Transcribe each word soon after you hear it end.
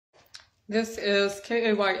This is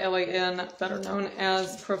Kaylan, better known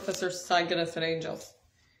as Professor Cygnus and Angels.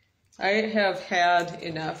 I have had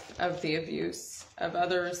enough of the abuse of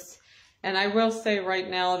others, and I will say right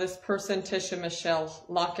now, this person, Tisha Michelle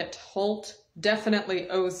Lockett Holt, definitely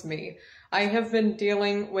owes me. I have been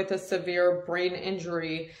dealing with a severe brain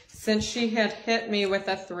injury since she had hit me with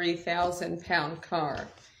a 3,000-pound car.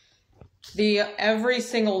 Every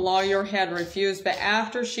single lawyer had refused, but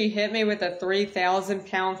after she hit me with a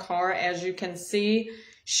 3,000-pound car, as you can see,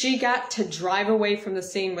 she got to drive away from the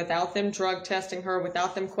scene without them drug testing her,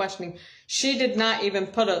 without them questioning. She did not even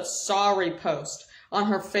put a sorry post on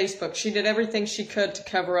her Facebook. She did everything she could to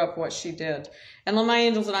cover up what she did. And let my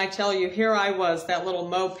angels and I tell you, here I was, that little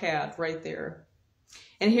moped right there.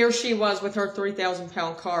 And here she was with her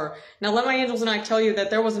 3,000-pound car. Now let my angels and I tell you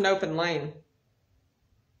that there was an open lane.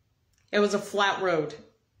 It was a flat road.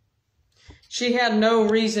 She had no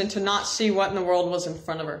reason to not see what in the world was in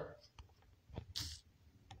front of her.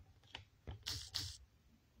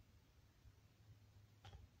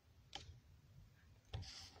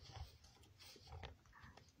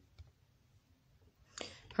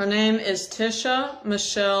 Her name is Tisha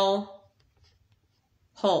Michelle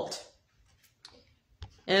Holt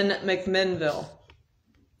in McMinnville.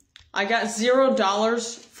 I got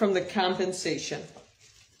 $0 from the compensation.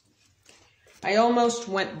 I almost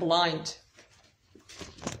went blind.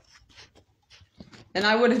 And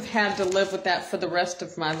I would have had to live with that for the rest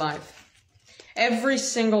of my life. Every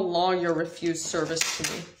single lawyer refused service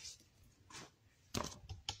to me.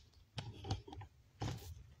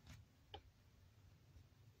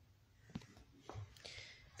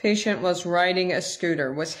 Patient was riding a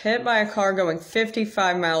scooter, was hit by a car going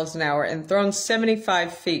 55 miles an hour and thrown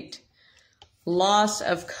 75 feet. Loss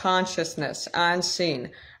of consciousness on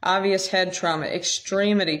scene. Obvious head trauma,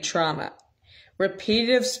 extremity trauma.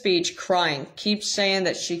 Repetitive speech, crying. Keeps saying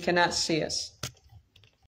that she cannot see us.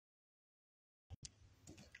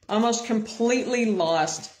 Almost completely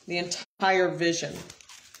lost the entire vision.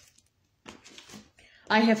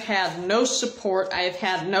 I have had no support. I have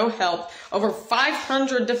had no help. Over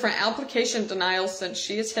 500 different application denials since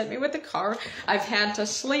she has hit me with the car. I've had to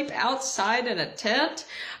sleep outside in a tent.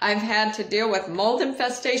 I've had to deal with mold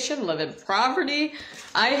infestation, live in poverty.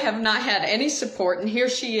 I have not had any support, and here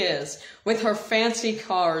she is with her fancy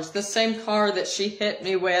cars, the same car that she hit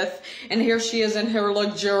me with, and here she is in her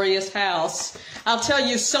luxurious house. I'll tell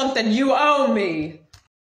you something, you owe me.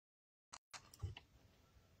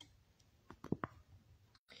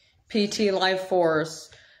 PT Life Force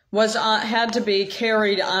had to be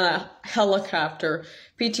carried on a helicopter.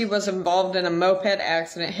 PT was involved in a moped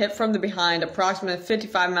accident, hit from the behind, approximately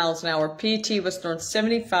 55 miles an hour. PT was thrown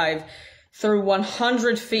 75 through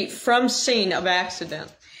 100 feet from scene of accident.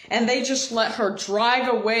 And they just let her drive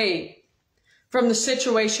away from the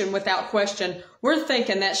situation without question. We're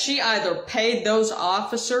thinking that she either paid those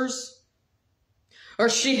officers or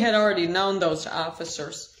she had already known those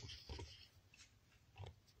officers.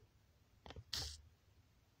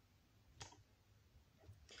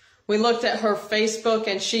 We looked at her Facebook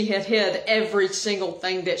and she had hid every single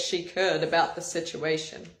thing that she could about the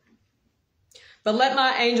situation. But let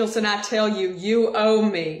my angels and I tell you, you owe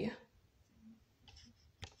me.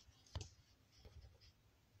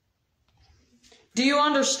 Do you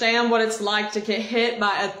understand what it's like to get hit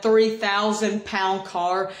by a 3,000-pound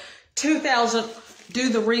car? 2,000, do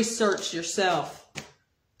the research yourself.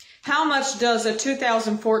 How much does a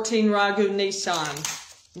 2014 Ragu Nissan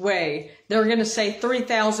weigh? They're going to say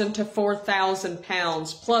 3,000 to 4,000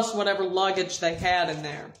 pounds, plus whatever luggage they had in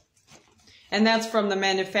there. And that's from the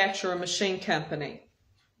manufacturer machine company.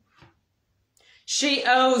 She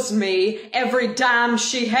owes me every dime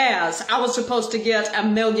she has. I was supposed to get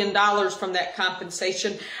 $1 million from that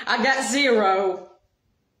compensation. I got $0.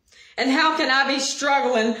 And how can I be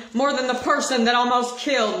struggling more than the person that almost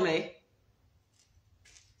killed me?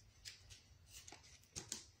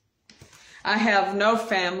 I have no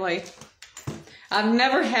family. I've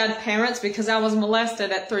never had parents because I was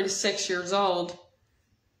molested at 36 years old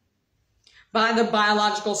by the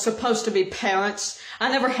biological, supposed to be parents. I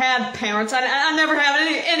never had parents. I never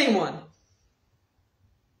had anyone.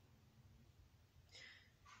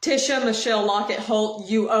 Tisha Michelle Lockett Holt,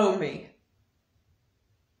 you owe me.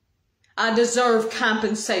 I deserve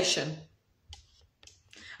compensation.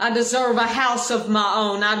 I deserve a house of my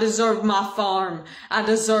own. I deserve my farm. I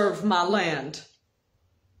deserve my land.